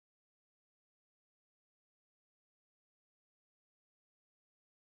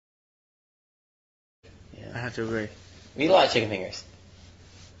I have to agree. We eat a lot of chicken fingers.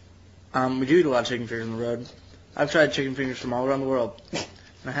 We do eat a lot of chicken fingers on the road. I've tried chicken fingers from all around the world. And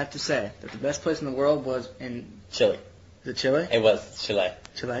I have to say that the best place in the world was in... Chile. Is it Chile? It was Chile.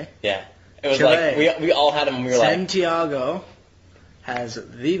 Chile? Yeah. It was Chile. like, we all had them when we were like... Santiago has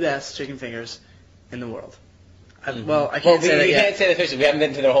the best chicken fingers in the world. Well, I can't say that We yet. can't say the officially. We haven't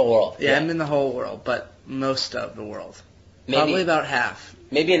been to the whole world. Yeah, I haven't been the whole world, but most of the world. Maybe, Probably about half.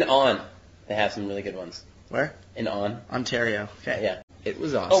 Maybe in On, they have some really good ones. Where? In On. Ontario. Okay. Yeah. It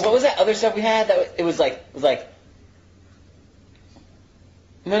was awesome. Oh, what was that other stuff we had? It was like.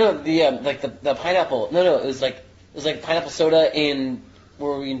 No, the pineapple. No, it was like pineapple soda in.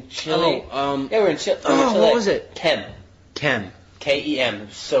 Were we in Chile? Oh, yeah, we're in Chile. Oh, what was it? Kem. Kem. Kem. It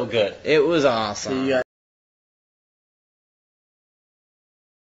was so good. It was awesome. So you guys